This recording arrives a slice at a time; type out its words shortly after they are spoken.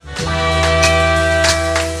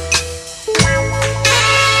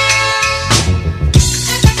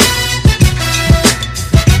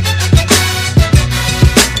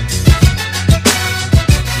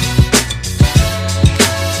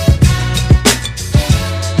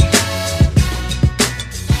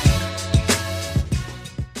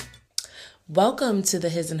Welcome to the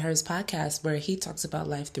His and Hers podcast, where he talks about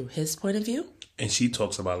life through his point of view. And she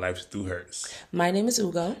talks about life through hers. My name is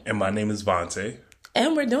Ugo. And my name is Vante.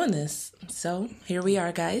 And we're doing this. So here we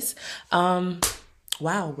are, guys. Wow,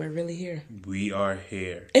 we're really here. We are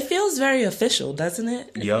here. It feels very official, doesn't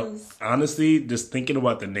it? Yep. Honestly, just thinking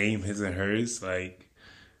about the name His and Hers, like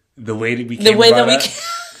the way that we came about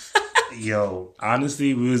that. Yo,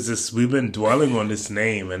 honestly, we've been dwelling on this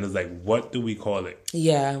name, and it's like, what do we call it?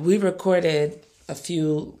 Yeah, we recorded a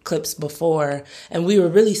few clips before, and we were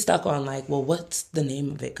really stuck on like, well, what's the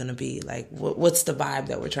name of it gonna be? Like, what's the vibe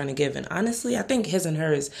that we're trying to give? And honestly, I think His and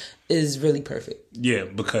Hers is really perfect. Yeah,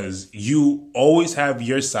 because you always have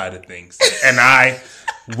your side of things, and I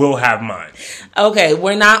will have mine. Okay,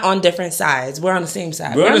 we're not on different sides. We're on the same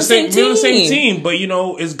side. We're on the same team, but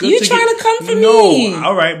it's good. You trying to come for me? No,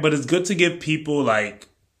 all right, but it's good to give people like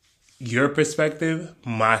your perspective,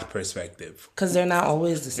 my perspective, because they're not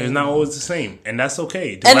always the same. They're not always the same, and that's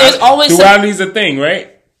okay. And there's always duality's a thing,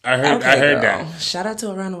 right? I heard that. Shout out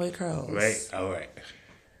to Around the Way Curls. Right, all right.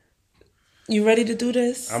 You ready to do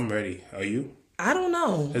this? I'm ready. Are you? I don't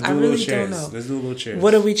know. I really don't know. Let's do a little cheers.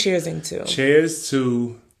 What are we cheersing to? Cheers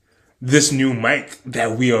to this new mic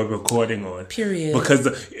that we are recording on. Period. Because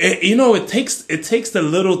it takes the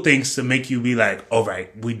little things to make you be like, all right,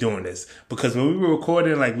 we doing this. Because when we were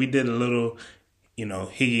recording, like we did a little,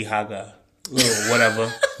 higgy haga, little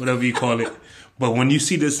whatever you call it. But when you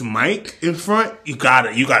see this mic in front, you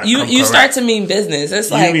gotta. You start to mean business. It's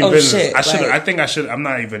like, oh business. Shit. I should. I'm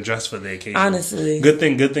not even dressed for the occasion. Honestly, good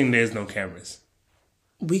thing. There's no cameras.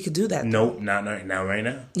 We could do that. Nope, not right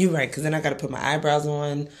now. You're right, because then I got to put my eyebrows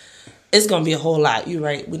on. It's going to be a whole lot. You're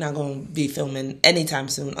right. We're not going to be filming anytime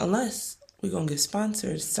soon unless we're going to get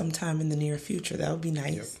sponsored sometime in the near future. That would be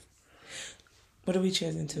nice. Yep. What are we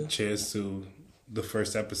cheersing to? Cheers to the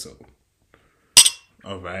first episode.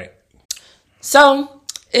 All right. So,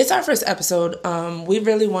 it's our first episode. We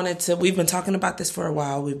really wanted to... We've been talking about this for a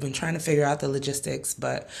while. We've been trying to figure out the logistics,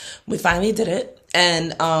 but we finally did it.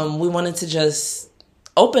 And we wanted to just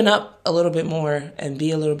open up a little bit more and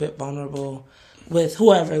be a little bit vulnerable with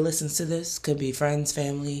whoever listens to this. Could be friends,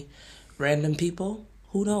 family, random people.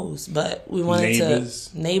 Who knows? But we wanted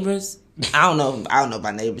neighbors. I don't know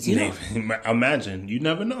about neighbors. Imagine. You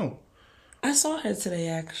never know. I saw her today,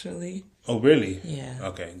 actually. Oh, really? Yeah.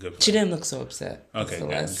 Okay, good. She didn't look so upset. Okay,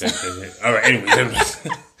 good. All right, anyway.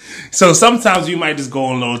 So sometimes we might just go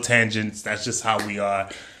on little tangents. That's just how we are.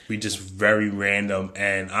 We just very random.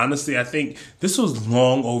 And honestly, I think this was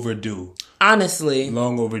long overdue. Honestly.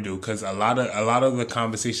 Long overdue. Because a lot of the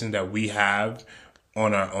conversations that we have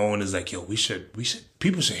on our own is like, yo,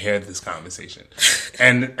 people should hear this conversation.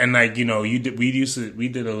 and like, we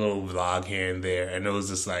did a little vlog here and there, and it was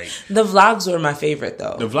just like, the vlogs were my favorite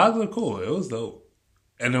though. The vlogs were cool. It was dope.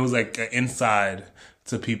 And it was like an inside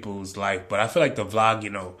to people's life. But I feel like the vlog,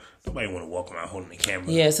 nobody want to walk around holding the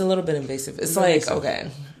camera. Yeah, it's a little bit invasive. It's like, okay,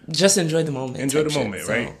 just enjoy the moment. Enjoy the moment,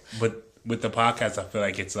 right? But with the podcast, I feel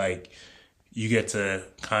like it's like you get to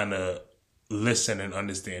kind of listen and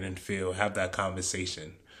understand and feel, have that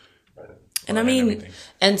conversation. And I mean,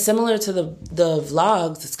 and similar to the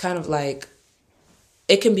vlogs, it's kind of like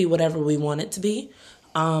it can be whatever we want it to be.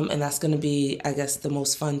 And that's going to be, I guess, the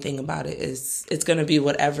most fun thing about it is it's going to be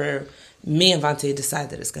whatever me and Vante decide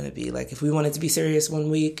that it's going to be. Like, if we want it to be serious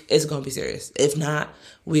one week, it's going to be serious. If not,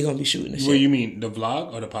 we're going to be shooting the shit. What do you mean, the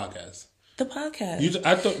vlog or the podcast? The podcast.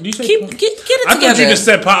 I thought you said get it together. I thought you just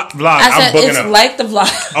said vlog. I said it's like the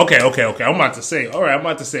vlog. Okay. I'm about to say. All right.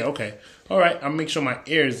 All right. I'll make sure my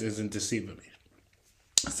ears isn't deceiving me.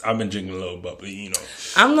 I've been drinking a little bubbly,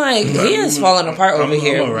 I'm like, he is falling apart over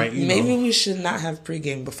here. I'm all right, Maybe we should not have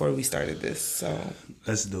pregame before we started this. So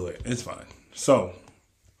let's do it. It's fine. So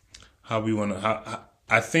how we want to?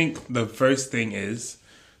 I think the first thing is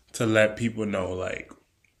to let people know like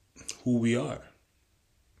who we are.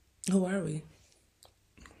 Who are we?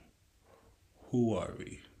 Who are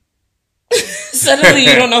we? Suddenly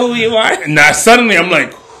you don't know who you are? Nah, suddenly I'm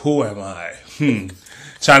like, who am I?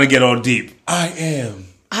 Trying to get all deep.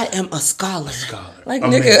 I am a scholar. Like,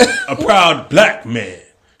 nigga. Man, a proud black man.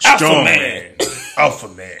 Strong man. Alpha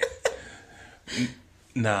man.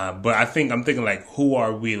 Nah, but I'm thinking like, who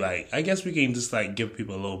are we? Like, I guess we can just like give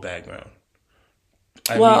people a little background.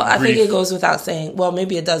 I think it goes without saying. Well,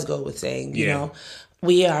 maybe it does go with saying,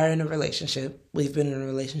 we are in a relationship. We've been in a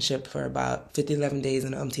relationship for about 11 days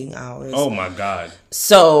and umpteen hours. Oh, my God.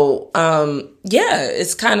 So,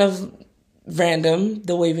 it's kind of random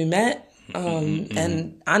the way we met.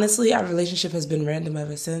 And honestly, our relationship has been random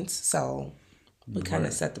ever since. So, We kind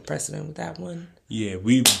of set the precedent with that one. Yeah,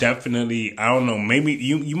 we definitely, I don't know, maybe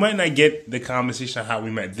you might not get the conversation how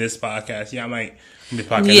we met this podcast. Yeah, I might, this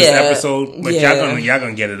episode, but y'all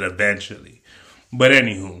gonna get it eventually. But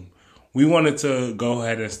anywho, we wanted to go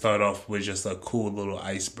ahead and start off with just a cool little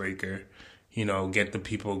icebreaker. You know, get the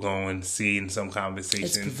people going, seeing some conversation.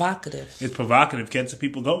 It's provocative. It's provocative, gets the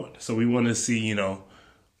people going. So we want to see,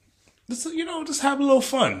 just have a little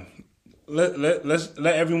fun. Let's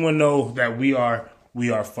let everyone know that we are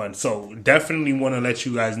fun. So definitely want to let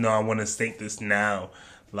you guys know. I want to state this now.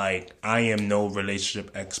 Like, I am no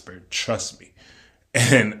relationship expert. Trust me,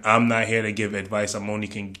 and I'm not here to give advice. I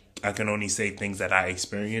can only say things that I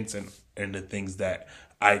experience and the things that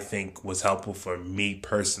I think was helpful for me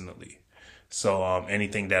personally. So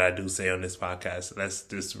anything that I do say on this podcast, let's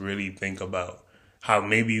just really think about how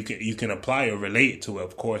maybe you can apply or relate to it,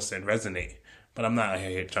 of course, and resonate. But I'm not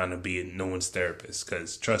here trying to be no one's therapist,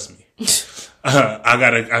 because trust me, I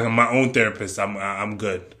got my own therapist. I'm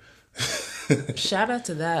good. Shout out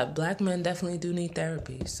to that. Black men definitely do need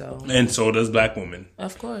therapy. And so does black women.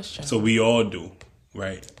 Of course. Child. So we all do,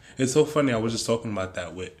 right? It's so funny. I was just talking about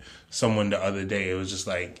that with someone the other day. It was just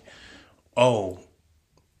like, oh,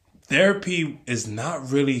 therapy is not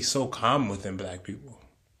really so common within black people.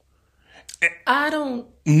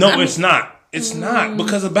 It's not. It's not.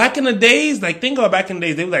 Because back in the days, like, think about back in the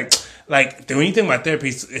days, they were like when you think about therapy,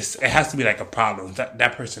 it has to be like a problem.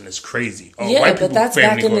 That person is crazy. Oh, yeah, but that's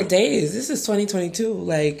back in the days. This is 2022.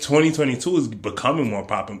 Like, 2022 is becoming more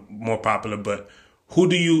popular. But who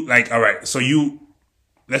do you like? All right, so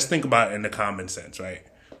let's think about it in the common sense, right?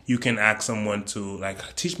 You can ask someone to,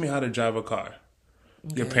 like, teach me how to drive a car.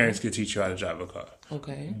 Okay. Your parents could teach you how to drive a car.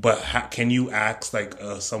 Okay. But can you ask, like,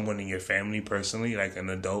 someone in your family personally, like an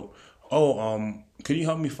adult, could you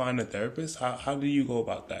help me find a therapist? How do you go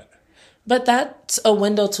about that? But that's a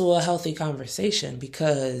window to a healthy conversation,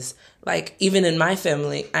 because, like, even in my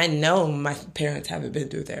family, I know my parents haven't been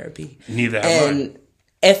through therapy. Neither have I. And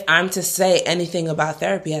if I'm to say anything about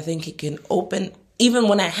therapy, I think it can open, even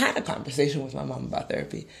when I had a conversation with my mom about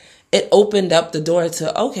therapy, it opened up the door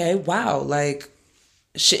to, okay, wow, like,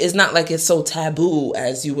 it's not like it's so taboo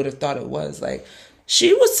as you would have thought it was. Like,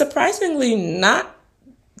 she was surprisingly not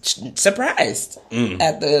surprised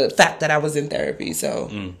at the fact that I was in therapy. So,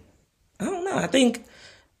 I don't know. I think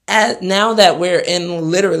now that we're in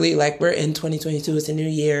 2022, it's a new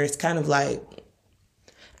year. It's kind of like,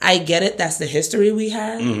 I get it. That's the history we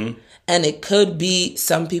have. Mm-hmm. And it could be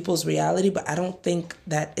some people's reality, but I don't think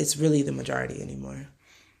that it's really the majority anymore.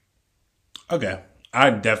 Okay. I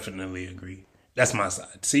definitely agree. That's my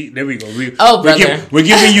side. See, there we go. We're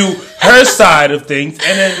giving you her side of things,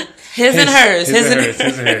 and then his and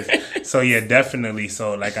hers. So yeah, definitely.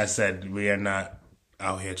 So like I said, we are not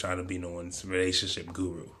out here trying to be no one's relationship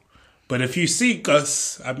guru. But if you seek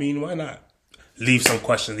us, I mean, why not? Leave some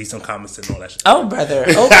questions, leave some comments, and all that shit. Oh, brother.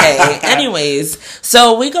 Okay. Anyways,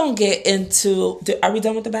 so we're going to get into... Are we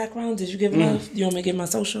done with the background? Did you give enough? You want me to give my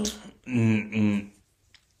social?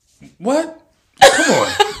 What? Come on.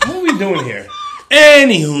 What are we doing here?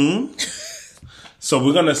 Anywho. So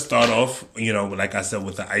we're going to start off, like I said,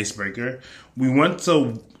 with the icebreaker. We went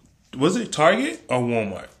to... Was it Target or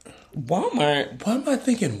Walmart? Walmart? Why am I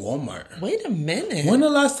thinking Walmart? Wait a minute. When the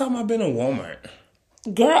last time I've been in Walmart?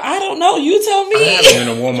 Girl, I don't know. You tell me. I haven't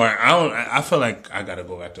been to Walmart. I feel like I gotta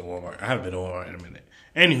go back to Walmart. I haven't been to Walmart in a minute.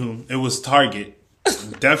 Anywho, it was Target.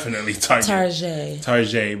 Definitely Target.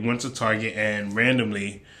 Target. Went to Target and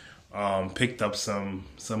randomly picked up some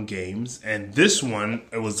games. And this one,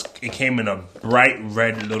 it came in a bright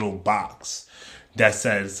red little box that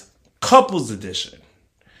says Couples Edition.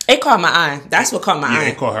 It caught my eye. That's what caught my eye. Yeah,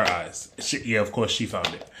 it caught her eyes. Of course, she found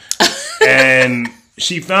it. And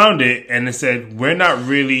she found it, and it said, "We're not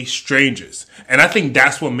really strangers." And I think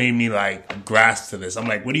that's what made me, like, grasp to this. I'm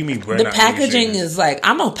like, what do you mean we're not really strangers? The packaging is like,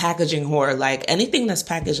 I'm a packaging whore. Like, anything that's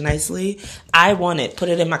packaged nicely, I want it. Put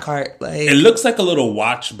it in my cart. Like, it looks like a little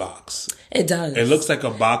watch box. It does. It looks like a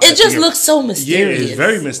box. It just looks so mysterious. Yeah, it's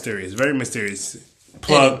very mysterious. Very mysterious.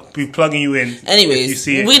 Be plugging you in. Anyways, you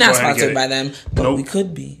see it, we're not sponsored by them, but nope. We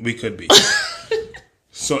could be. We could be.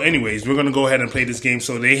 So anyways, we're going to go ahead and play this game.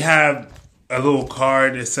 So they have a little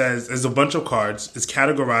card. It says, there's a bunch of cards. It's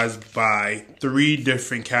categorized by 3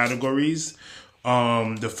 different categories.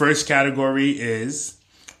 The first category is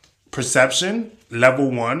perception, level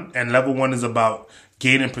 1. And level 1 is about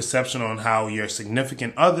gaining perception on how your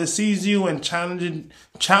significant other sees you and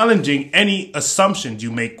challenging any assumptions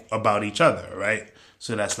you make about each other, right?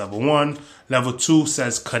 So that's level 1. Level 2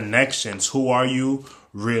 says connections. Who are you?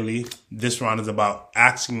 Really? This round is about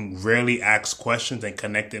asking rarely asked questions and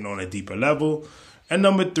connecting on a deeper level. And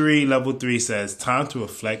number 3, level 3 says time to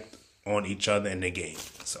reflect on each other in the game.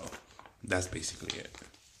 So that's basically it.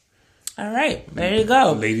 All right, there you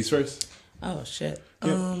go. Ladies first. Oh shit.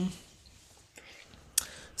 Yep.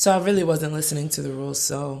 So I really wasn't listening to the rules,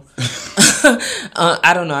 so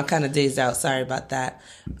I don't know. I kind of dazed out. Sorry about that.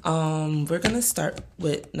 We're gonna start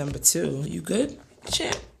with number 2. You good,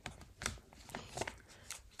 champ?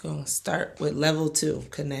 Gonna start with level 2,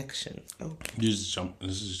 connection. Okay. Let's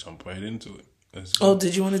just jump right into it. Oh,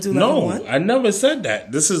 did you want to do level 1? No, I never said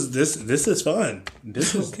that. This is fun.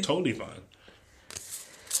 This is totally fun.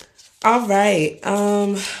 All right.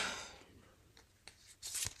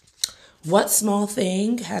 What small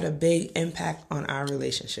thing had a big impact on our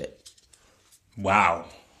relationship? Wow.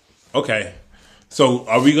 Okay. So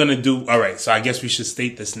are we gonna do? All right. So I guess we should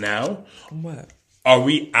state this now. What? Are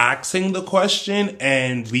we asking the question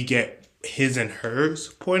and we get his and hers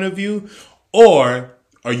point of view, or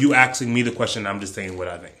are you asking me the question? And I'm just saying what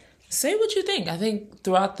I think. Say what you think. I think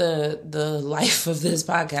throughout the life of this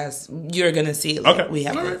podcast, you're gonna see. Like, Okay, we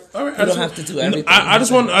have. all right. We don't have to do everything. I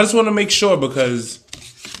just want to make sure because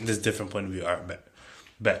there's different point of view. All right,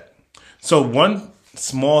 bet. So one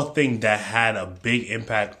small thing that had a big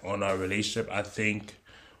impact on our relationship, I think.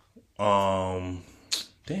 Damn,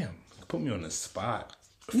 put me on the spot.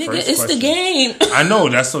 Nigga, it's the game. I know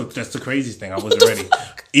that's the craziest thing. I wasn't ready.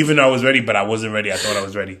 Even though I was ready, but I wasn't ready. I thought I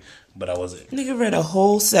was ready, but I wasn't. Nigga read a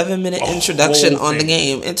whole 7-minute introduction on the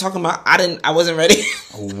game and talking about I wasn't ready.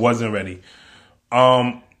 I wasn't ready.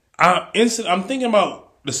 I'm thinking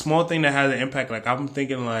about the small thing that has an impact. Like I'm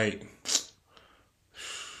thinking like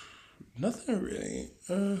nothing really.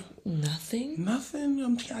 Nothing.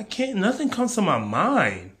 I can't. Nothing comes to my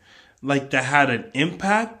mind like that had an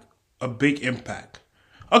impact, a big impact.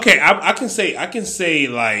 Okay, I can say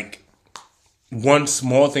like one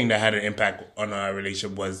small thing that had an impact on our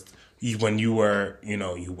relationship was when you were.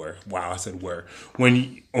 Wow, I said were.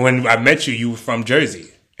 When I met you, you were from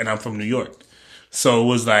Jersey and I'm from New York. So it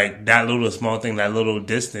was like that little small thing, that little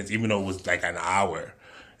distance, even though it was like an hour.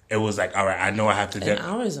 It was like, all right, I know I have to. An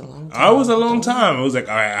hour is a long time. I was a long time. It was like,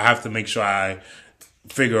 all right, I have to make sure I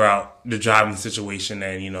figure out the driving situation,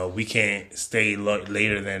 and we can't stay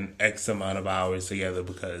later than X amount of hours together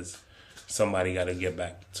because somebody got to get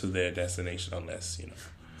back to their destination unless.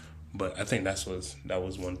 But I think that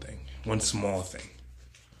was one thing, one small thing.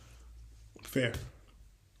 Fair.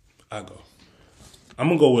 I'll go. I'm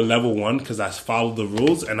gonna go with level 1 because I followed the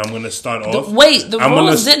rules, and I'm gonna start off. The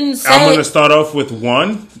rules didn't say. I'm gonna start off with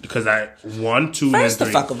 1 because 1, 2, First and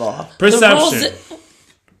 3. the fuck of all, perception.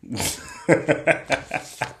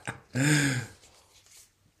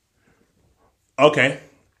 Okay.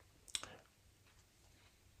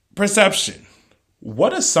 Perception.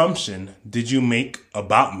 What assumption did you make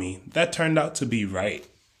about me that turned out to be right?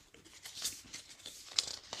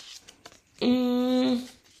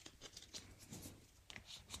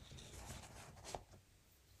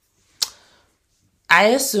 I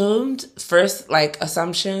assumed first,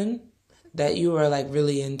 assumption that you were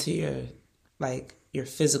really into your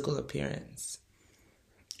physical appearance.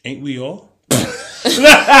 Ain't we all?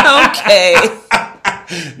 Okay.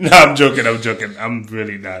 No, I'm joking. I'm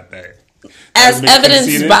really not that. As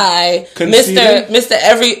evidenced by Conceded? Mr.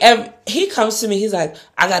 Every he comes to me, he's like,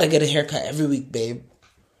 I gotta get a haircut every week, babe.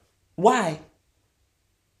 Why?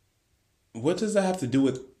 What does that have to do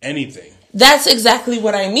with anything? That's exactly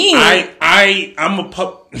what I mean. I'm a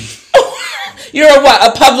pup. You're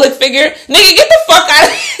a public figure? Nigga, get the fuck out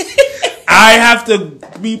of here. I have to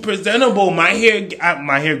be presentable. My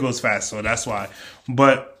hair grows fast, so that's why.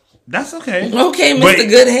 But that's okay. Okay, Mr.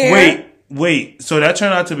 Good Hair. Wait. So that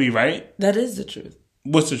turned out to be right? That is the truth.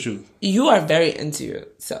 What's the truth? You are very into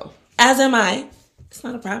yourself. As am I. It's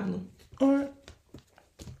not a problem. All right.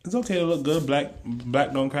 It's okay to look good. Black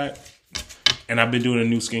don't crack. And I've been doing a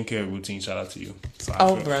new skincare routine. Shout out to you. So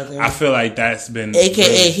brother. I feel like that's been...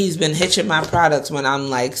 AKA he's been hitching my products when I'm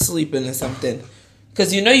sleeping or something.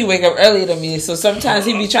 Because you wake up earlier than me. So sometimes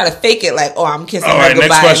he be trying to fake it I'm kissing her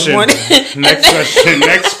goodbye in the morning.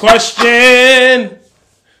 Next question.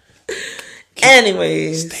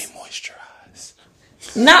 Anyways. Stay moisturized.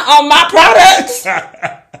 Not on my products.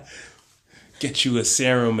 Get you a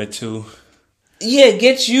serum or 2. Yeah,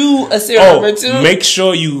 get you a serum or 2. Make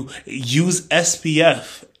sure you use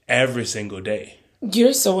SPF every single day.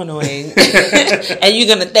 You're so annoying. And you're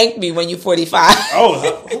going to thank me when you're 45.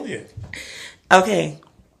 Oh yeah. Okay.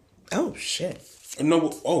 Oh, shit.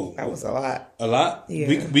 No. Oh. That was a lot. A lot?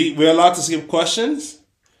 Yeah. We're allowed to skip questions?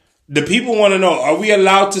 The people want to know, are we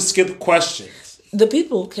allowed to skip questions? The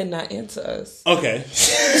people cannot answer us. Okay.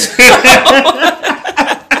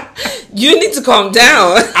 You need to calm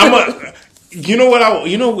down. You know what?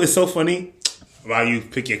 You know what's so funny? While you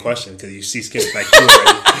pick your question, because you see Skip like two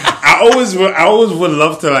already. I always would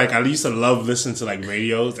love to like. I used to love listening to like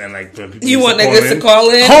radios and like when people. You want niggas to call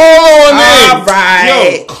in? Call in. All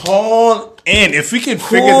right. Yo, call in. If we can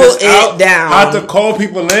figure this out, how to call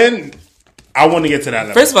people in, I want to get to that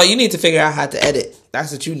level. First of all, you need to figure out how to edit.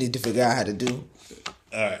 That's what you need to figure out how to do.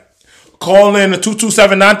 All right. Call in the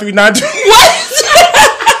 227-9392. What?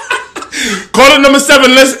 Call in number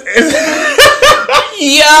 7. Listen.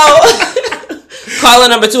 Yo. Caller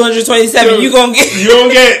number 227. You gonna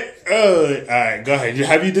get. All right, go ahead.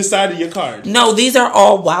 Have you decided your card? No, these are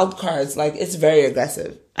all wild cards. Like, it's very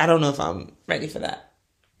aggressive. I don't know if I'm ready for that.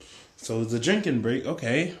 So it's a drinking break.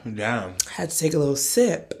 Okay, I'm down. Had to take a little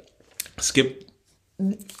sip. Skip.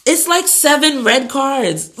 It's like 7 red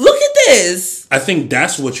cards. Look at this. I think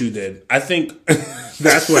that's what you did. I think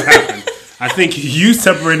that's what happened. I think you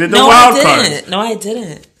separated the wild wild cards. No, I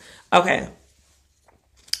didn't. Okay.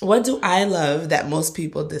 What do I love that most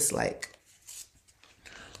people dislike?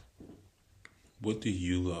 What do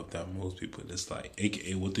you love that most people dislike?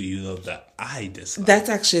 AKA, what do you love that I dislike? That's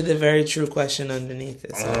actually the very true question underneath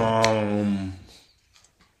it. So.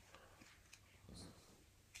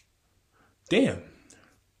 Damn.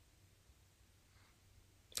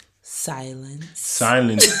 Silence.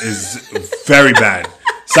 Silence is very bad.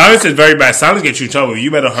 Silence is very bad. Silence gets you in trouble. You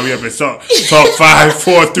better hurry up and talk. Talk 5,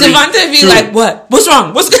 4, 3. Devontae be 2. like, what? What's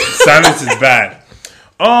wrong? What's good? Silence is bad.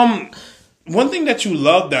 One thing that you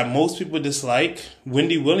love that most people dislike,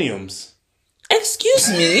 Wendy Williams. Excuse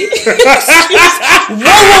me.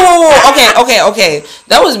 Whoa. Okay.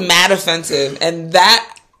 That was mad offensive. And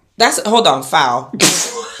that's, hold on, foul.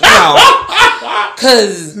 No.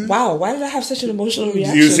 Because, wow, why did I have such an emotional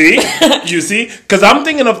reaction? You see? Because I'm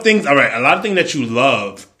thinking of things, all right, a lot of things that you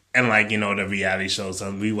love, and like, the reality shows,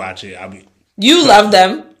 and we watch it. You love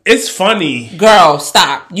them. It's funny. Girl,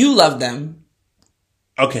 stop. You love them.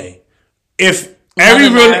 Okay. If every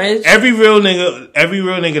real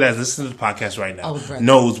nigga that's listening to the podcast right now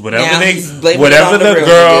knows whatever the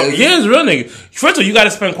girl, it's real nigga. First of all, you got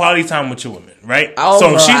to spend quality time with your woman, right? Oh,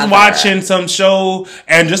 so she's watching some show,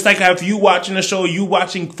 and just like if you watching a show, you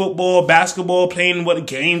watching football, basketball, playing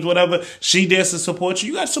games, whatever, she dares to support you.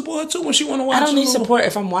 You got to support her too when she want to watch. I don't need support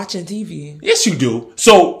if I'm watching TV. Yes, you do.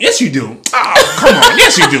 So yes, you do. Oh, come on.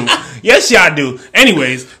 Yes, you do. Yes, y'all do.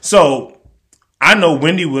 Anyways, so. I know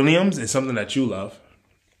Wendy Williams is something that you love.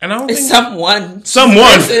 And I don't think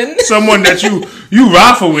someone that you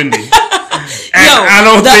ride for Wendy. And I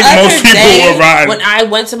don't think most people will ride. When I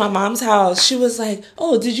went to my mom's house, she was like,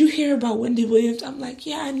 "Oh, did you hear about Wendy Williams?" I'm like,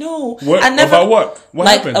 "Yeah, I know." About what? What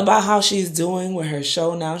happened? About how she's doing with her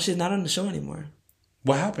show now. She's not on the show anymore.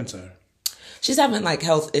 What happened to her? She's having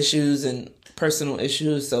health issues and personal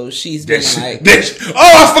issues, so she's been I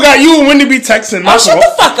forgot you and Wendy be texting. Shut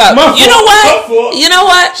the fuck up. You know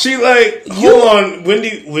what? She hold on.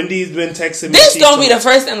 Wendy's been texting me. This don't be the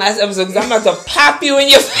first and last episode because I'm about to pop you in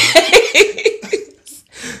your face.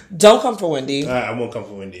 Don't come for Wendy. I won't come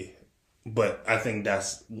for Wendy. But I think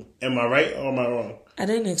that's... Am I right or am I wrong? I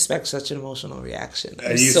didn't expect such an emotional reaction.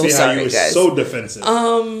 I'm so sorry, how you were guys. So defensive.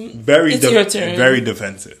 Your turn. Very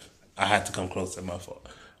defensive. I had to come closer. My fault.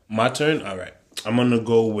 My turn? All right. I'm going to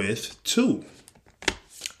go with 2.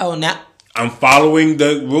 Oh, now? I'm following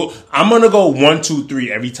the rule. I'm going to go 1, 2,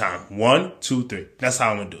 3 every time. 1, 2, 3. That's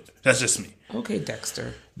how I'm going to do it. That's just me. Okay,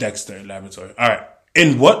 Dexter Laboratory. All right.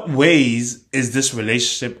 In what ways is this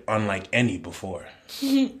relationship unlike any before?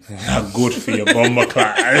 Not good for your bomber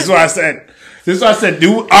clock. That's what I said.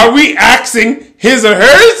 Are we asking his or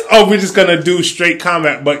hers, or are we just gonna do straight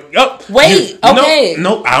comment? But okay.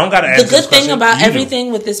 No, I don't gotta answer. The good thing about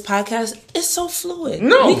everything with this podcast is so fluid.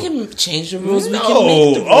 No, we can change the rules. We can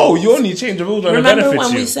make the rules. You only change the rules when it benefits you.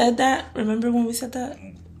 Remember when we said that?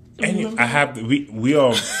 We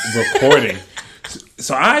are recording.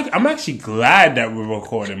 So I'm actually glad that we're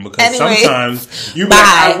recording because sometimes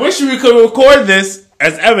I wish we could record this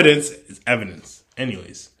as evidence. It's evidence.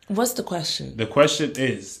 Anyways. What's the question? The question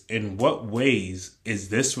is, in what ways is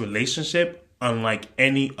this relationship unlike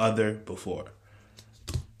any other before?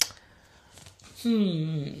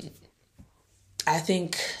 I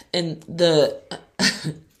think in the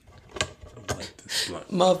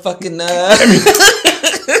motherfucking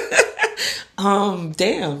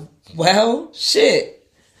damn. Well, shit.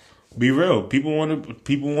 Be real. People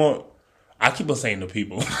want. I keep on saying the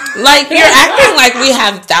people. You're acting like we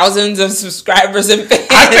have thousands of subscribers and fans.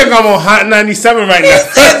 I think I'm on Hot 97 right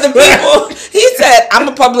now. He said, I'm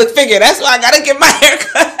a public figure. That's why I gotta get my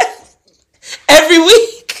haircut every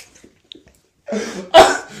week.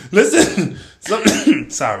 Listen,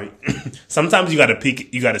 Sorry. Sometimes you gotta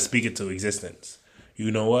peek. You gotta speak it to existence.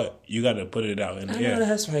 You know what? You gotta put it out in the air. I know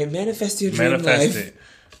that's right. Manifest your dream Manifest life.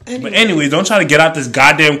 it. But anyways, don't try to get out this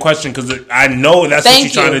goddamn question because I know that's what you're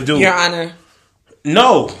trying to do. Your Honor.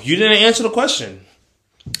 No, you didn't answer the question.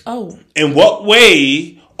 Oh. In what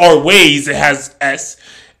way or ways it has S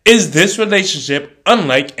is this relationship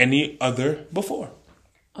unlike any other before?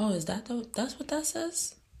 Oh, is that that's what that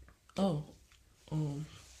says? Oh.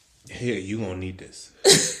 Here, you gonna need this.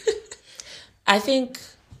 I think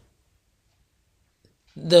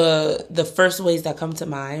the first ways that come to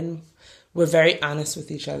mind, we're very honest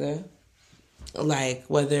with each other. Like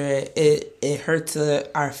whether it hurts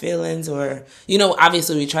our feelings or,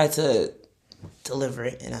 obviously we try to deliver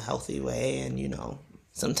it in a healthy way, and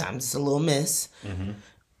sometimes it's a little miss.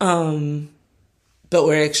 Mm-hmm. But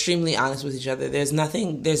we're extremely honest with each other. There's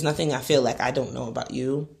nothing I feel like I don't know about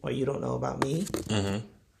you or you don't know about me. Mm-hmm.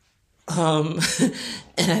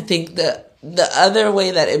 And I think the other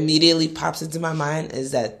way that immediately pops into my mind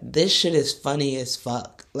is that this shit is funny as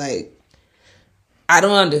fuck. Like, I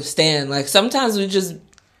don't understand. Like, sometimes we just,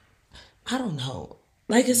 I don't know.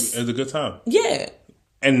 Like, it's a good time. Yeah.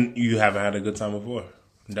 And you haven't had a good time before.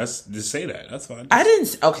 Just say that. That's fine. I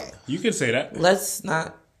didn't. Okay. You can say that. Let's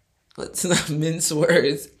not mince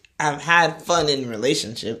words. I've had fun in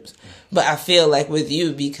relationships, but I feel like with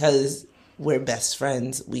you, because we're best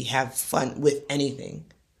friends, we have fun with anything.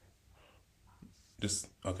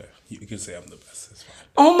 Okay. You can say I'm the best. It's fine.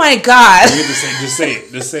 Oh my God. You get to say, just say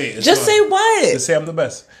it. Just say it. It's just fine. say what? Just say I'm the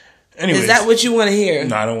best. Anyways. Is that what you want to hear?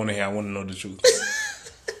 No, I don't want to hear. I want to know the truth.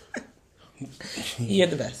 You're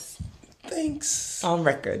the best. Thanks. On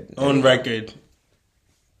record. On record.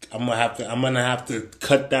 I'm gonna have to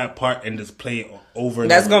cut that part and just play it over.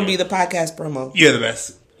 That's gonna be the podcast promo. You're the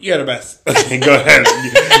best. You're the best. Okay, go ahead.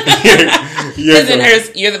 You're the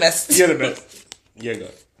best. You're the best. You're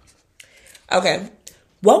good. Okay.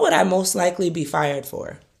 What would I most likely be fired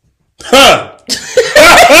for? Huh.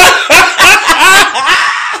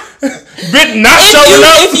 Not showing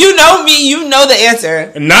up. If you know me, you know the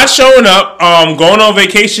answer. Not showing up, going on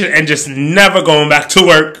vacation and just never going back to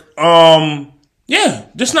work. Yeah,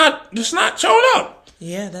 just not showing up.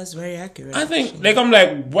 Yeah, that's very accurate. I think I'm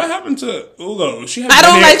like, what happened to Ugo? I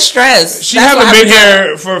don't like stress. She haven't been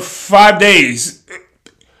here for 5 days.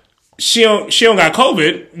 She don't got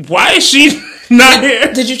COVID. Why is she not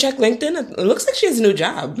here? Did you check LinkedIn? It looks like she has a new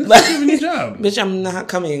job. She has a new job. Bitch, I'm not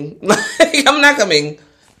coming. I'm not coming.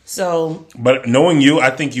 So, but knowing you, I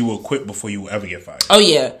think you will quit before you will ever get fired. Oh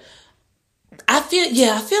yeah. I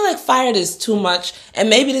feel like fired is too much, and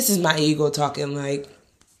maybe this is my ego talking. Like,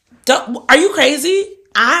 are you crazy?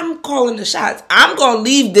 I'm calling the shots. I'm gonna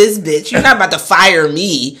leave this bitch. You're not about to fire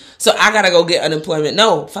me, so I gotta go get unemployment.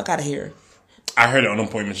 No, fuck out of here. I heard an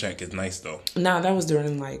unemployment check is nice though. Nah, that was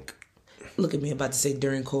during look at me about to say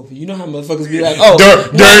during COVID. You know how motherfuckers be like, oh,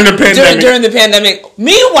 during the pandemic. During the pandemic.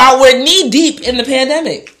 Meanwhile, we're knee deep in the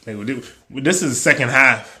pandemic. This is the second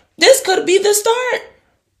half. This could be the start.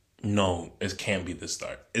 No, it can't be the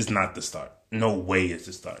start. It's not the start. No way it's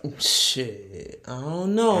the start. Shit, I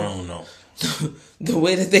don't know. I don't know. The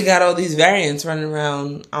way that they got all these variants running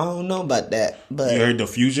around, I don't know about that. But you heard the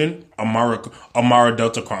fusion, Amara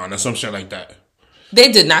Deltacron or some shit like that. They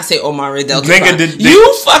did not say Omara Deltacron.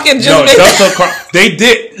 You fucking just made Deltacron. They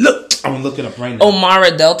did. Look, I'm gonna look it up right now.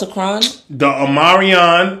 Omara Deltacron. The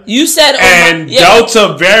Omarion. You said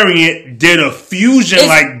Delta variant did a fusion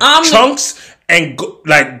Trunks and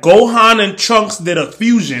Gohan and Trunks did a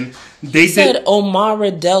fusion. They said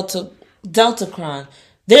Omara Deltacron.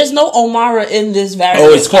 There's no Omara in this variant.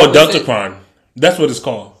 Oh, it's called Deltacron. That's what it's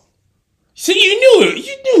called. See, you knew it.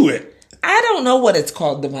 You knew it. I don't know what it's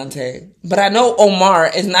called, Devontae, but I know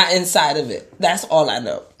Omar is not inside of it. That's all I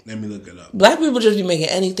know. Let me look it up. Black people just be making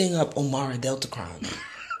anything up. Omara Deltacron.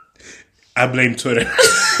 I blame Twitter.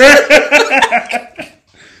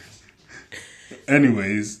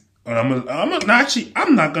 Anyways, I'm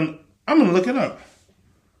gonna look it up.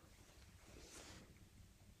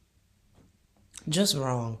 Just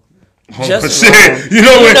wrong. Just wrong. You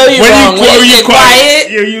know when you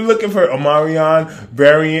quiet. You looking for Omarion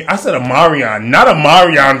variant? I said Omarion, not a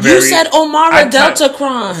Marion variant. You said Omara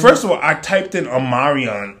Deltacron. First of all, I typed in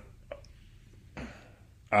Omarion.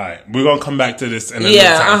 All right, we're gonna come back to this in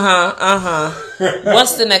another time.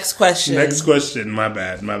 What's the next question? Next question. My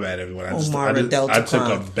bad, everyone. I took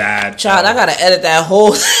a bad child. I gotta edit that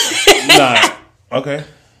whole. Nah. Okay.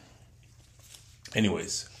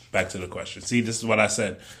 Anyways, back to the question. See, this is what I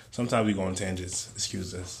said. Sometimes we go on tangents.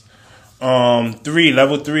 Excuse us.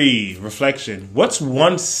 Level 3, reflection. What's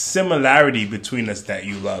one similarity between us that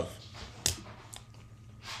you love?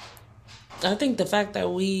 I think the fact that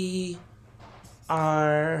we're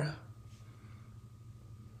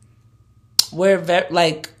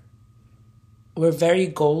very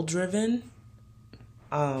goal driven.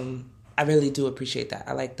 I really do appreciate that.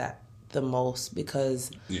 I like that the most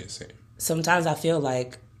because same. Sometimes I feel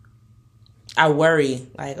like I worry,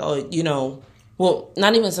 like, well,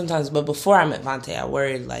 not even sometimes, but before I met Vante, I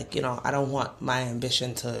worried, like, I don't want my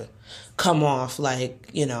ambition to come off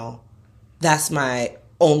like, that's my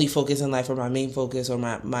only focus in life or my main focus or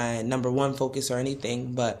my number one focus or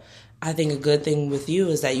anything. But I think a good thing with you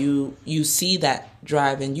is that you see that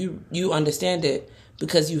drive and you understand it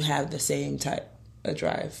because you have the same type of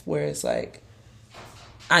drive where it's like,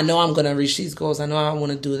 I know I'm going to reach these goals. I know I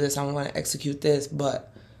want to do this. I want to execute this,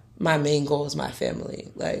 but my main goal is my family.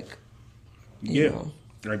 Like, you know.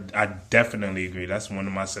 I definitely agree. That's one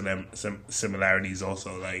of my similarities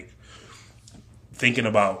also. Like, thinking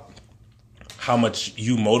about how much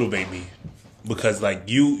you motivate me. Because, like,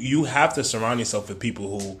 you have to surround yourself with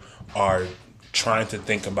people who are trying to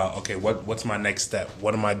think about, okay, what's my next step?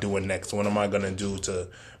 What am I doing next? What am I going to do to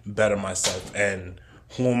better myself? And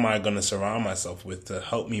who am I going to surround myself with to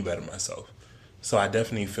help me better myself? So I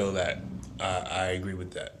definitely feel that I agree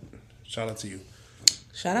with that. Shout out to you.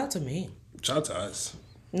 Shout out to me. Shout out to us.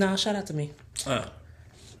 No, shout out to me. All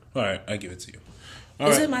right, I give it to you.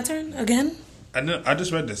 Is it my turn again? I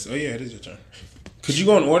just read this. Oh, yeah, it is your turn. Could you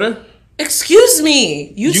go in order? Excuse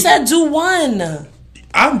me. You said do one.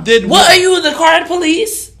 I did. What are you, the card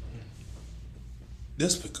police?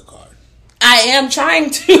 Just pick a card. I am trying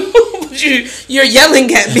to. But you're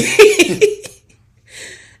yelling at me.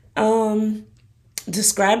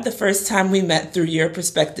 Describe the first time we met through your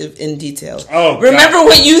perspective in detail. Oh, remember God.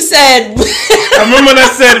 What you said? I remember when I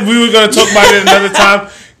said we were going to talk about it another time.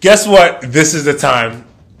 Guess what? This is the time.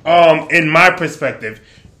 In my perspective,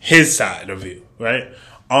 his side of you, right?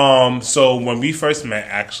 So when we first met,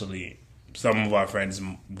 actually, some of our friends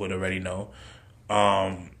would already know.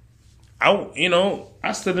 I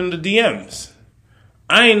stood in the DMs.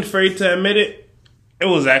 I ain't afraid to admit it. It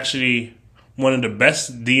was actually one of the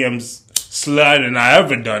best DMs sliding I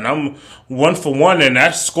ever done. I'm 1 for 1, and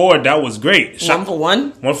that scored. That was great. 1 for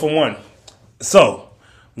 1? 1 for 1. So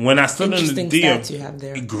when I stood in the DM, stats you have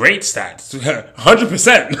there. Great stats,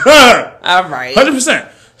 100%. All right, 100%.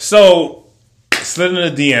 So slid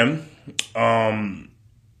in the DM,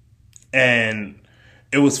 and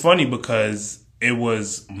it was funny because it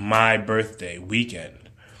was my birthday weekend,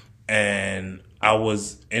 and I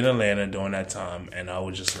was in Atlanta during that time, and I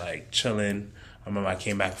was just like chilling. I remember I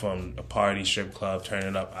came back from a party, strip club,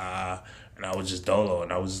 turning up, and I was just dolo,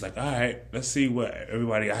 and I was just like, all right, let's see what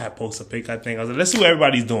everybody. I had posted a pic, I think. I was like, let's see what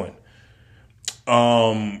everybody's doing.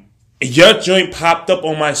 Your joint popped up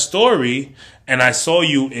on my story, and I saw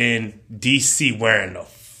you in DC wearing the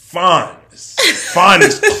finest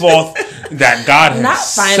cloth that God not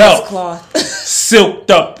himself finest cloth silked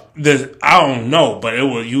up. I don't know, but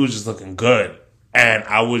you was just looking good, and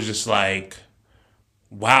I was just like,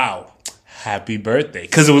 wow. Happy birthday.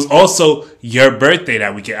 Because it was also your birthday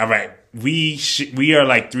that weekend. All right. We are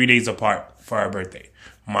like 3 days apart for our birthday.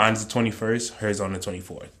 Mine's the 21st. Hers on the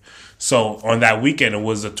 24th. So on that weekend, it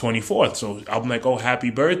was the 24th. So I'm like, oh, happy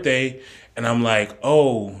birthday. And I'm like,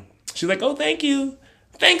 oh. She's like, oh, thank you.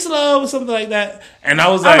 Thanks, love, or something like that. And I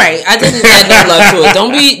was like, all right. I didn't add no love to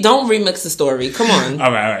it. Don't remix the story. Come on.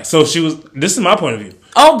 All right. So this is my point of view.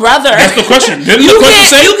 Oh, brother. That's the question. Didn't the question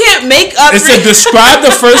say? You can't make up. It said, describe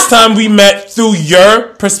the first time we met through your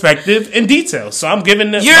perspective in detail. So I'm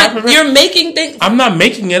giving this. You're making things. I'm not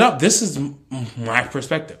making it up. This is my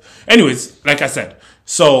perspective. Anyways, like I said,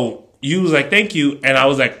 so you was like, thank you. And I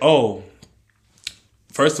was like, oh,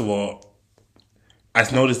 first of all, I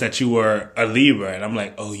noticed that you were a Libra, and I'm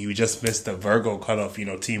like, oh, you just missed the Virgo cutoff,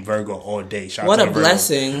 Team Virgo all day. Shout what out to a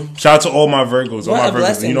blessing. Virgos. Shout out to all my Virgos. What a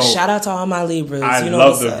blessing. Shout out to all my Libras. I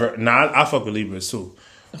love the I fuck with Libras too.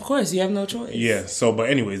 Of course, you have no choice. Yeah, but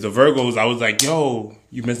anyways, the Virgos, I was like, yo,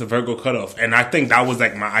 you missed the Virgo cutoff. And I think that was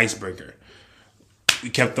like my icebreaker. We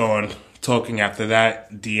kept on talking after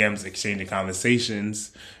that, DMs, exchanging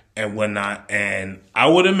conversations and whatnot. And I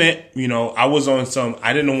would admit, I was on some,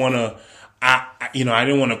 I didn't want to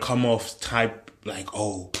come off type like,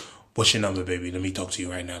 oh, what's your number, baby? Let me talk to you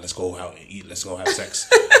right now. Let's go out and eat. Let's go have sex.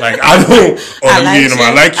 Like, I don't. I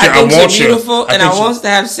like you. I want you. Beautiful, and I want to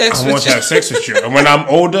have sex with you. I want to have sex with you. And when I'm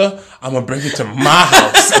older, I'm gonna bring you to my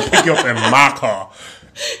house and pick you up in my car.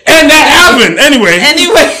 And that happened anyway.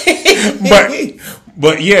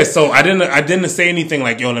 But yeah. So I didn't say anything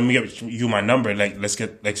like, yo, let me give you my number. Like, let's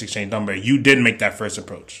exchange number. You did make that first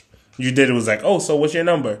approach. You did. It was like, oh, so what's your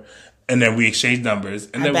number? And then we exchanged numbers.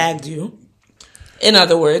 And I bagged you. In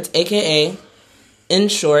other words, aka, in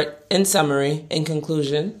short, in summary, in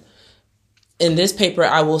conclusion, in this paper,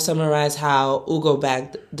 I will summarize how Ugo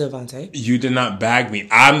bagged Vante. You did not bag me.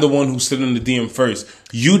 I'm the one who slid in the DM first.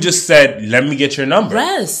 You just said, let me get your number.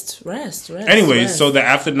 Rest. Anyways, so that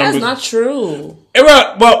after the numbers... That's not true.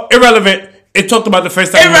 Irrelevant. It talked about the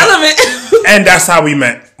first time. Irrelevant. And that's how we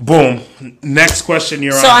met. Boom. Next question,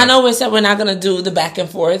 Your Honor. So I know we said we're not going to do the back and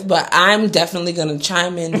forth, but I'm definitely going to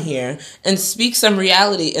chime in here and speak some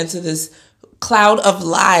reality into this cloud of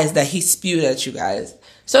lies that he spewed at you guys.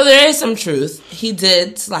 So there is some truth. He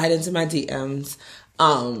did slide into my DMs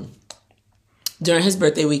during his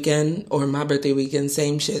birthday weekend or my birthday weekend.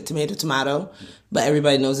 Same shit, tomato. But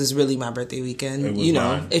everybody knows it's really my birthday weekend. You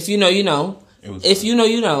know, mine. If you know, you know. If you know,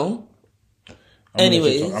 you know.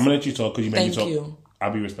 Anyways, I'm gonna let you talk because you made me talk. You.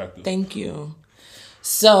 I'll be respectful. Thank you.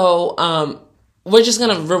 So we're just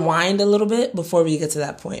gonna rewind a little bit before we get to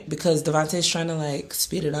that point because Devante is trying to like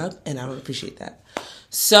speed it up, and I don't appreciate that.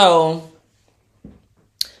 So.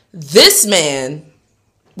 This man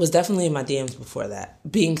was definitely in my DMs before that,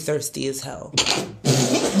 being thirsty as hell.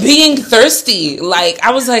 Being thirsty. Like,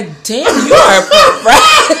 I was like, damn, you are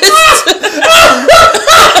pressed.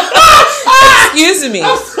 Excuse me.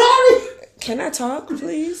 I'm sorry. Can I talk,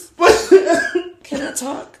 please? Can I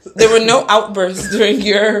talk? There were no outbursts during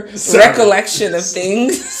your recollection of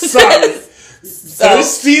things. Sorry.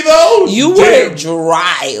 Thirsty, though? You were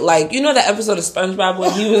dry. Like, you know that episode of SpongeBob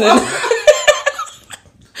when he was in...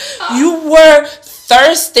 You were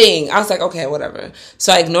thirsting. I was like, okay, whatever.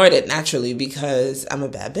 So I ignored it naturally because I'm a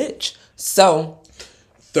bad bitch. So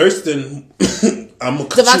thirsting. I'm a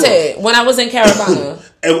Devante, when I was in Caravana,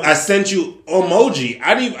 I sent you emoji.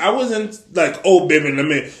 I wasn't like, oh baby, let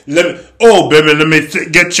me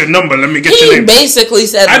get your number. Let me get your name. He basically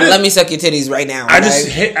said, let me suck your titties right now. I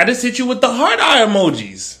just hit you with the heart eye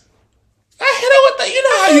emojis. I hit it with the, you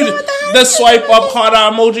know how you the swipe up heart eye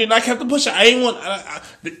emoji, and I kept the pushing. I ain't want.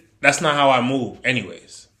 That's not how I move.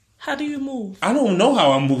 Anyways. How do you move? I don't know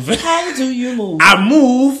how I'm moving. How do you move? I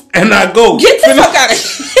move and I go. Get the fuck out of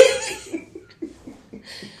here.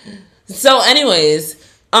 So anyways,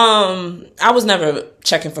 I was never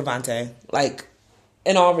checking for Vante. Like,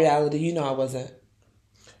 in all reality, you know I wasn't.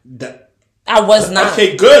 I was not.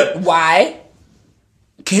 Okay, good. Why?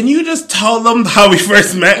 Can you just tell them how we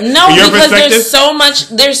first met? No, because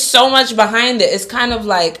there's so much behind it. It's kind of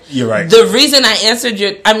like you're right. The reason I answered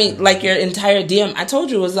your entire DM, I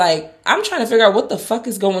told you was like, I'm trying to figure out what the fuck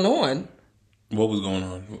is going on. What was going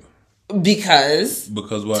on? Because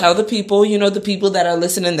what? Tell the people, the people that are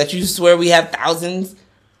listening that you swear we have thousands.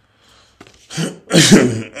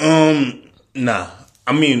 Nah.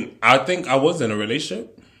 I mean, I think I was in a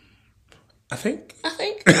relationship. I think.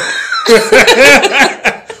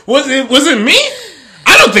 Was it me?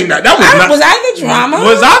 I don't think that was not. Was I the drama?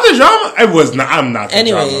 Was I the drama? It was not. I'm not the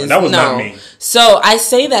drama. That was not me. So I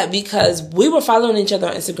say that because we were following each other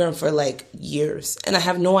on Instagram for like years, and I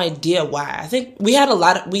have no idea why. I think we have a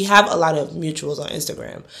lot of mutuals on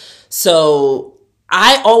Instagram. So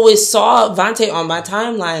I always saw Vante on my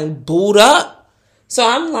timeline booed up. So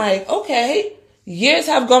I'm like, okay. Years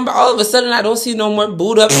have gone by. All of a sudden, I don't see no more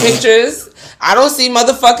boot up pictures. I don't see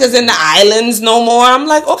motherfuckers in the islands no more. I'm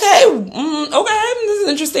like, okay, this is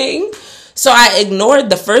interesting. So I ignored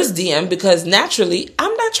the first DM because naturally,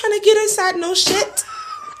 I'm not trying to get inside no shit.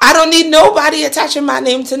 I don't need nobody attaching my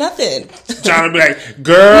name to nothing. Trying to be like,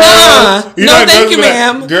 girl. Thank you,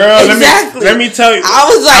 ma'am. Like, girl, exactly. let me tell you. I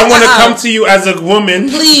was like, I want to come to you as a woman.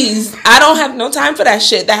 Please. I don't have no time for that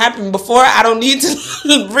shit that happened before. I don't need to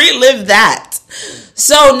relive that.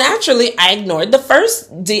 So naturally, I ignored the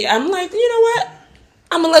first D. I'm like, you know what?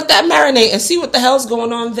 I'm going to let that marinate and see what the hell's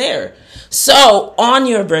going on there. So on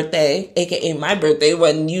your birthday, aka my birthday,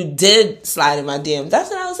 when you did slide in my DM, that's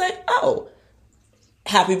when I was like, oh,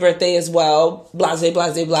 happy birthday as well, blase,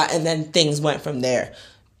 blase, blah. And then things went from there.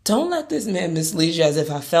 Don't let this man mislead you as if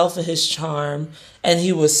I fell for his charm and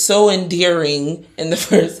he was so endearing in the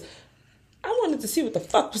first. I wanted to see what the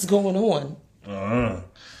fuck was going on.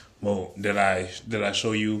 Well, did I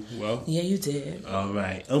show you well? Yeah, you did. All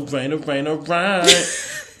right.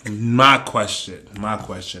 My question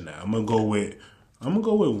now. I'm gonna go with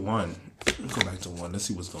one. Let's go back to one. Let's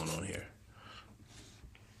see what's going on here.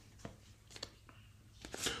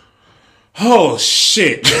 Oh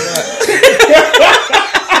shit!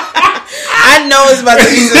 I know it's about to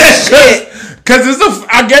be some shit. Because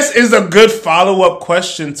I guess it's a good follow-up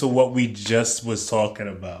question to what we just was talking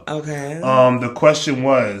about. Okay. The question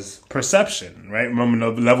was perception, right?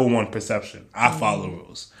 Remember, level 1 perception. I follow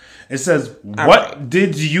rules. It says, what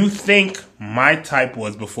did you think my type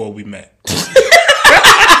was before we met?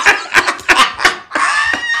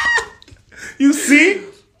 You see?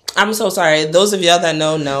 I'm so sorry. Those of y'all that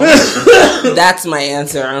know. That's my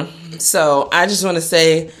answer. So I just want to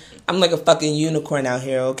say I'm like a fucking unicorn out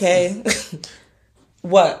here, okay?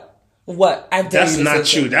 What? That's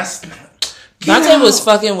not you. That's... Vante was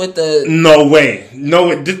fucking with the... No way.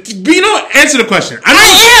 Bino, answer the question.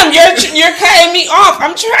 I am. You're cutting me off.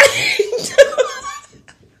 I'm trying to...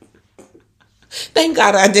 Thank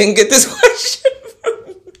God I didn't get this question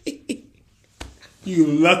from me. You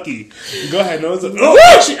lucky. Go ahead. No,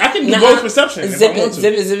 actually, I can do both perception. Zip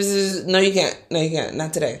it. No, you can't.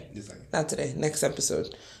 Not today. Not today. Next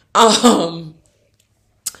episode. I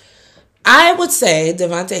would say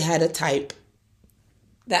Devante had a type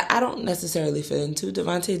that I don't necessarily fit into.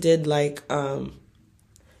 Devante did like,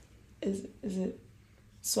 is it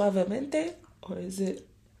suavemente or is it?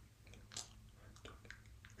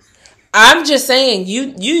 I'm just saying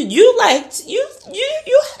you liked you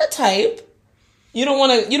had a type. You don't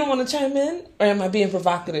want to chime in, or am I being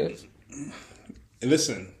provocative?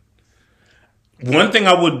 Listen, one thing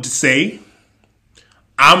I would say,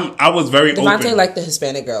 I was very Devante open. liked the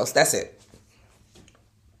Hispanic girls. That's it.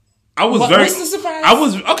 What's the surprise? I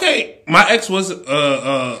was okay. My ex was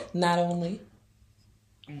not only.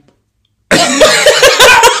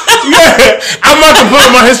 Yeah, I'm not gonna put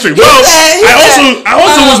in my history. Well, I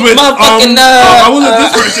also was with I was with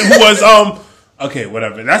this person who was okay,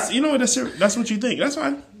 whatever. That's that's what you think. That's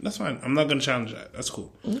fine. I'm not gonna challenge that. That's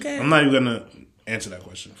cool. Okay. I'm not even gonna answer that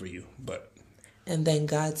question for you, but. And then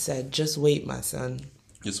God said, "Just wait, my son.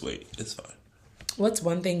 Just wait. It's fine." What's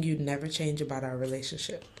one thing you'd never change about our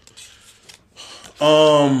relationship?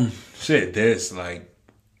 There's like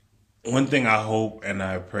one thing I hope and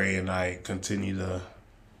I pray and I continue to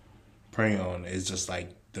pray on is just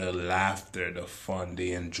like the laughter, the fun,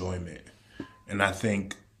 the enjoyment. And I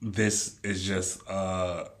think this is just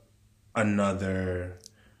another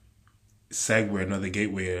segue, another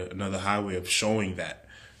gateway, another highway of showing that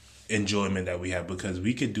enjoyment that we have, because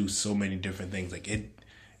we could do so many different things. Like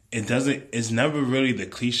it's never really the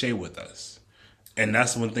cliche with us. And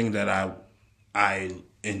that's one thing that I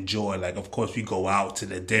enjoy. Like, of course, we go out to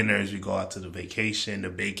the dinners, we go out to the vacation, the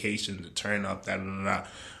turn up, that.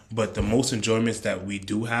 But the most enjoyments that we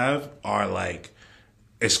do have are like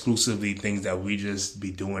exclusively things that we just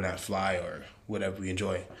be doing at Fly or whatever we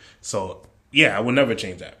enjoy. So yeah, I would never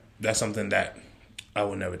change that. That's something that I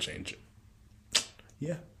would never change.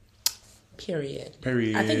 Yeah. Period.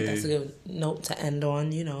 I think that's a good note to end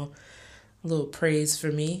on. A little praise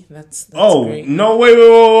for me. That's great. No, wait.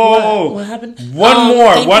 What happened? One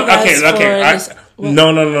more. Okay.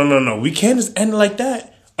 No. We can't just end like that.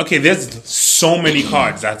 Okay, there's so many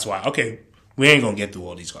cards. That's why. Okay, we ain't gonna get through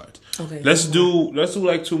all these cards. Okay. Let's do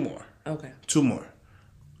like two more. Okay. Two more.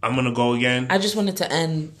 I'm gonna go again. I just wanted to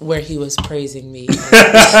end where he was praising me,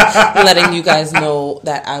 letting you guys know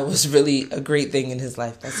that I was really a great thing in his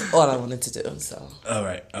life. That's all I wanted to do. So. All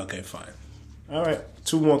right. Okay. Fine. All right.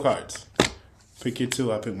 Two more cards. Pick your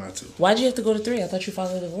two. I pick my two. Why'd you have to go to three? I thought you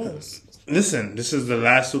followed the rules. Listen, this is the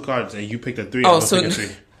last two cards, and you picked a three. Oh, so pick a three.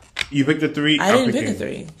 You picked a three. I didn't pick a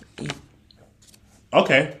three.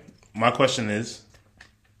 Okay. My question is,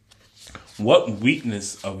 what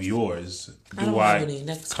weakness of yours do I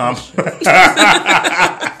Next no, for real.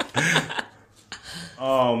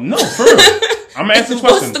 I'm gonna answer the question.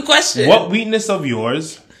 What's the question? What weakness of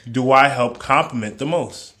yours do I help compliment the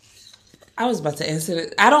most? I was about to answer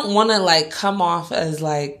it. I don't want to come off as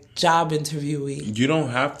job interviewee. You don't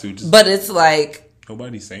have to. But it's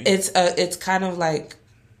nobody's saying it's kind of like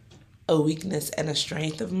a weakness and a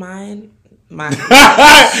strength of mine.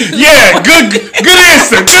 Yeah, good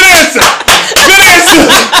answer.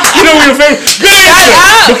 You know your favorite. Good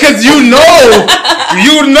answer. Because you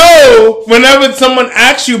know, whenever someone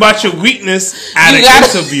asks you about your weakness at an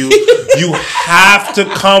interview, you have to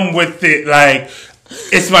come with it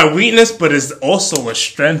it's my weakness, but it's also a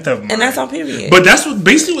strength of mine. And that's on period. But that's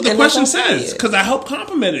basically what the question says, because I help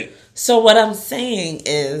compliment it. So what I'm saying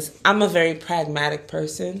is, I'm a very pragmatic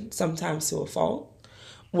person, sometimes to a fault,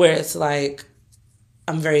 where it's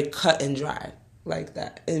I'm very cut and dry like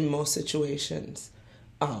that in most situations.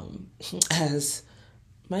 As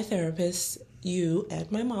my therapist, you and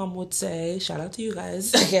my mom would say, shout out to you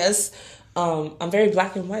guys, I guess, I'm very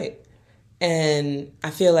black and white. And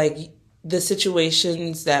I feel like the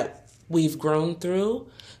situations that we've grown through,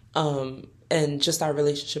 and just our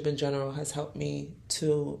relationship in general has helped me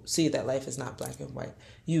to see that life is not black and white.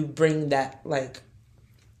 You bring that, I'm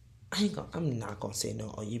not going to say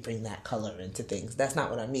no, you bring that color into things. That's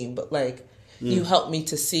not what I mean. But, you help me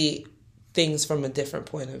to see things from a different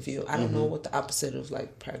point of view. I don't know what the opposite of,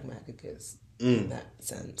 pragmatic is in that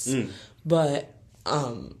sense. But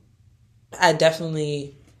I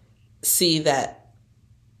definitely see that.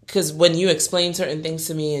 Because when you explain certain things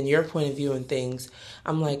to me and your point of view and things,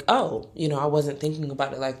 I'm like, oh, I wasn't thinking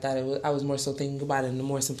about it like that. I was more so thinking about it in a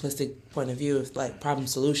more simplistic point of view of like problem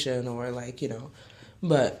solution or like,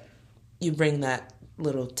 but you bring that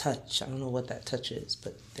little touch. I don't know what that touch is,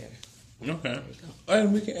 but there. Okay. All right,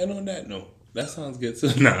 we can end on that note. That sounds good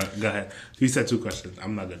too. Nah, go ahead. You said 2 questions.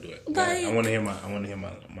 I'm not gonna do it. I want to hear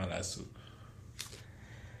my last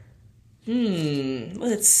 2.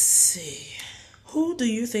 Let's see. Who do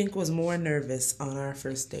you think was more nervous on our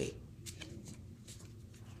first date?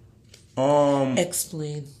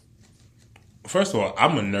 Explain. First of all,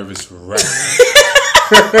 I'm a nervous wreck.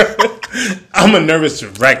 I'm a nervous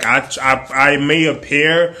wreck. I may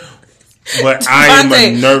appear, but I am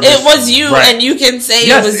a nervous It was you, wreck. and you can say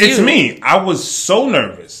yes, it was you. Yes, it's me. I was so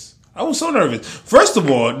nervous. First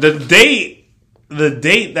of all, the date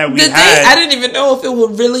that we had, I didn't even know if it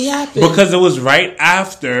would really happen because it was right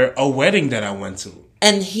after a wedding that I went to,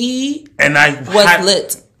 and I was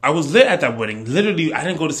lit. I was lit at that wedding. Literally, I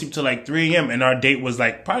didn't go to sleep till like 3 a.m. and our date was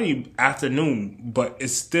like probably afternoon, but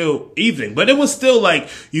it's still evening. But it was still like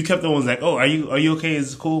you kept on like, oh, are you okay?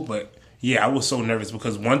 Is it cool? But yeah, I was so nervous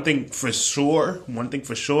because one thing for sure,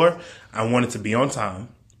 I wanted to be on time.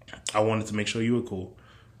 I wanted to make sure you were cool.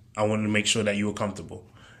 I wanted to make sure that you were comfortable,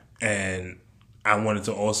 and I wanted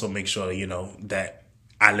to also make sure, that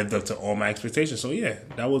I lived up to all my expectations. So yeah,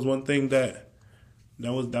 that was one thing that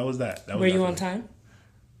was that. Were you on time?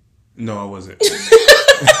 No, I wasn't.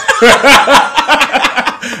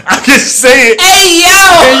 I can say it. Hey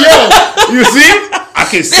yo, you see? I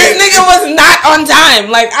can say this nigga was not on time.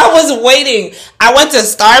 Like I was waiting. I went to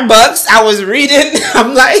Starbucks. I was reading.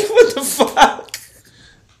 I'm like, what the fuck?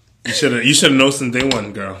 You should have known since day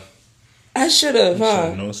one, girl. I should have, You should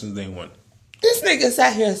have known since day one. This nigga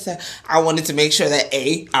sat here and said, I wanted to make sure that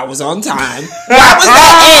I was on time. Why was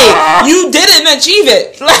that A? You didn't achieve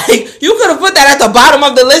it. Like, you could have put that at the bottom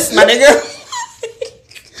of the list, my nigga.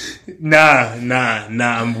 Nah,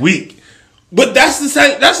 I'm weak. But that's the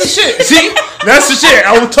shit. See? That's the shit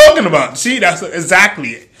I was talking about. See? That's exactly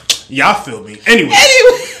it. Y'all feel me.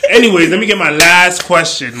 Anyways, let me get my last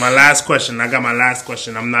question. I got my last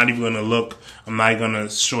question. I'm not even going to look. I'm not going to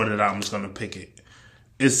short it out. I'm just going to pick it.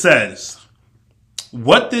 It says,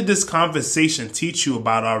 what did this conversation teach you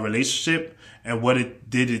about our relationship, and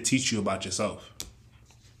did it teach you about yourself?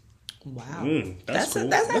 Wow. That's cool.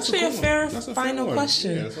 That's actually a fair final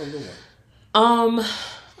question. Yeah, that's a good one.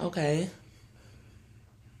 Okay.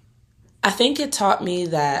 I think it taught me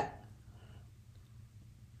that,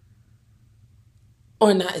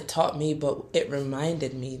 or not it taught me, but it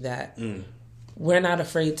reminded me that we're not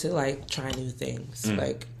afraid to like try new things.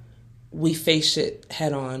 Like we face shit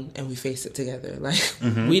head on and we face it together. Like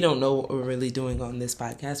we don't know what we're really doing on this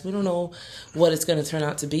podcast. We don't know what it's going to turn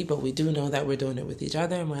out to be, but we do know that we're doing it with each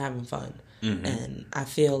other and we're having fun. And I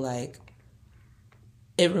feel like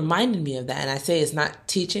it reminded me of that. And I say it's not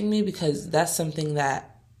teaching me because that's something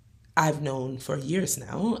that I've known for years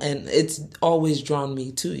now, and it's always drawn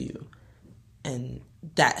me to you. And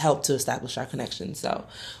that helped to establish our connection. So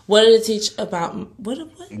what did it teach about what?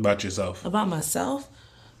 About yourself. About myself?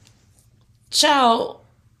 Child,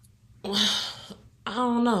 I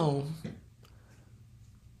don't know.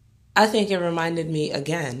 I think it reminded me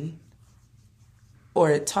again,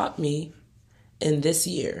 or it taught me in this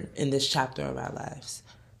year, in this chapter of our lives,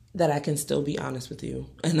 that I can still be honest with you,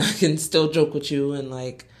 and I can still joke with you, and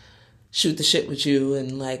like shoot the shit with you,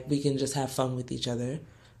 and like we can just have fun with each other,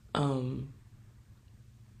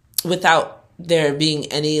 without there being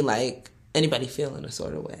anybody feeling a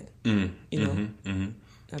sort of way. You know,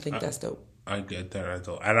 I think that's dope. I get that.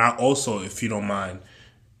 And I also, if you don't mind,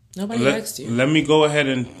 nobody asked you. Let me go ahead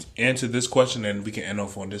and answer this question, and we can end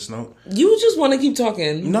off on this note. You just want to keep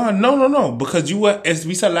talking. No. Because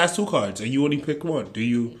we said last 2 cards, and you only picked one. Do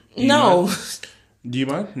you no. Mind? Do you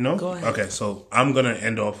mind? No? Go ahead. Okay, so I'm going to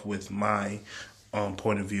end off with my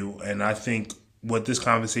point of view. And I think what this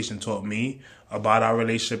conversation taught me about our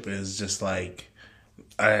relationship is just like,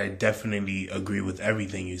 I definitely agree with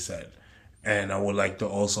everything you said. And I would like to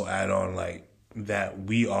also add on like that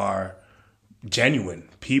we are genuine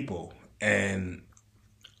people. And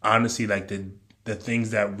honestly, like the things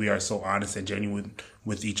that we are so honest and genuine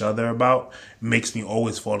with each other about makes me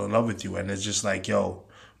always fall in love with you. And it's just like, yo,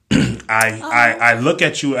 I look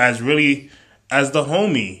at you as really as the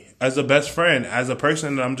homie, as the best friend, as a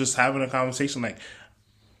person that I'm just having a conversation. Like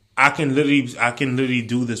I can literally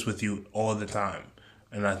do this with you all the time.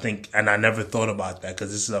 And I never thought about that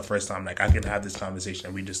because this is the first time like I can have this conversation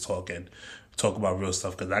and we just talk about real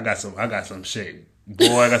stuff because I got some shit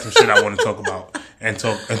boy, I got some shit I want to talk about and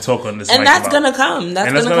talk on this. And mic that's about. gonna come.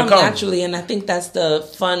 That's gonna come naturally. And I think that's the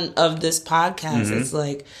fun of this podcast. Mm-hmm. It's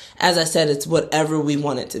like, as I said, it's whatever we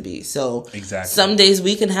want it to be. So exactly. Some days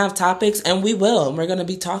we can have topics, and we will. And we're gonna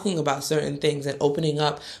be talking about certain things and opening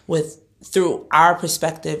up through our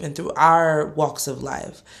perspective and through our walks of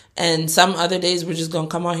life. And some other days we're just gonna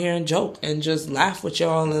come out here and joke and just laugh with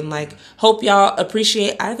y'all and like hope y'all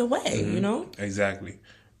appreciate either way. Mm-hmm. You know, exactly.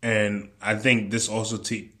 And I think this also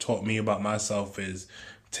taught me about myself is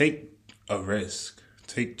take a risk,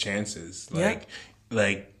 take chances,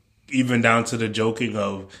 like even down to the joking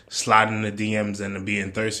of sliding the DMs and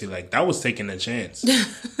being thirsty. Like that was taking a chance.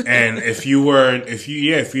 And if you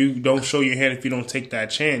don't show your hand, if you don't take that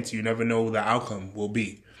chance, you never know what the outcome will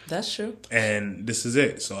be. That's true. And this is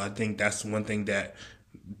it. So I think that's one thing that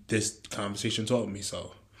this conversation taught me.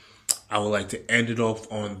 So I would like to end it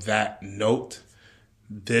off on that note.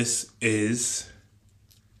 This is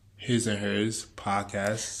His and Hers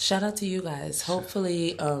podcast. Shout out to you guys.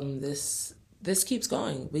 Hopefully, this keeps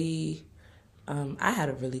going. I had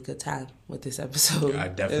a really good time with this episode. I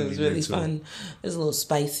definitely It was really did too. fun. It was a little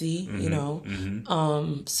spicy, Mm-hmm, you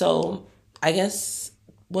know. So I guess,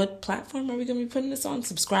 what platform are we gonna be putting this on?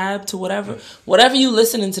 Subscribe to whatever you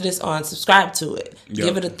listening to this on. Subscribe to it. Yep.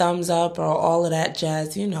 Give it a thumbs up or all of that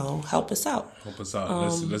jazz. You know, help us out.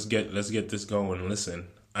 Let's get this going. Listen,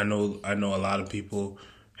 I know a lot of people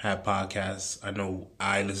have podcasts. I know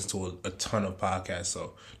I listen to a ton of podcasts.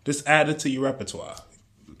 So just add it to your repertoire.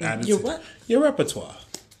 Your repertoire.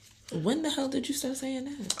 When the hell did you start saying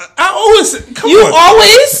that? I always come you on.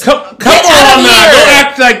 always come on now. Don't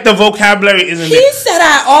act like the vocabulary isn't. He said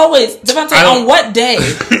I always. Devontae, on what day?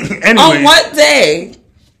 Anyway. On what day?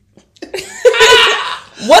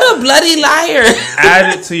 What a bloody liar.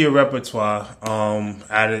 Add it to your repertoire.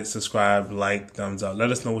 Add it, subscribe, like, thumbs up. Let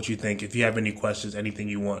us know what you think. If you have any questions, anything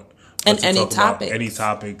you want. And any topics. Any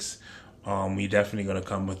topics. We definitely gonna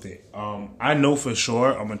come with it. I know for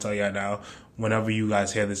sure, I'm gonna tell you now, whenever you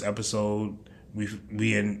guys hear this episode,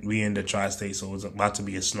 we in the tri-state, so it's about to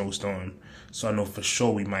be a snowstorm. So I know for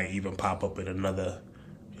sure we might even pop up in another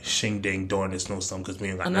shing-ding during the snowstorm because we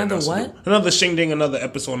ain't got another what? Another shing-ding, another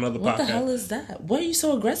episode, another podcast. What the hell is that? Why are you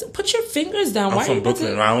so aggressive? Put your fingers down. I'm from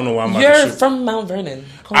Brooklyn. I don't know why I'm about You're to shoot. from Mount Vernon.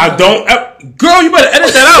 Girl, you better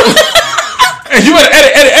edit that out. And you better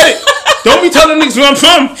edit. Don't be telling niggas where I'm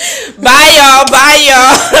from. Bye,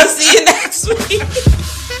 y'all. See you next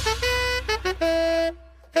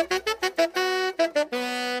week.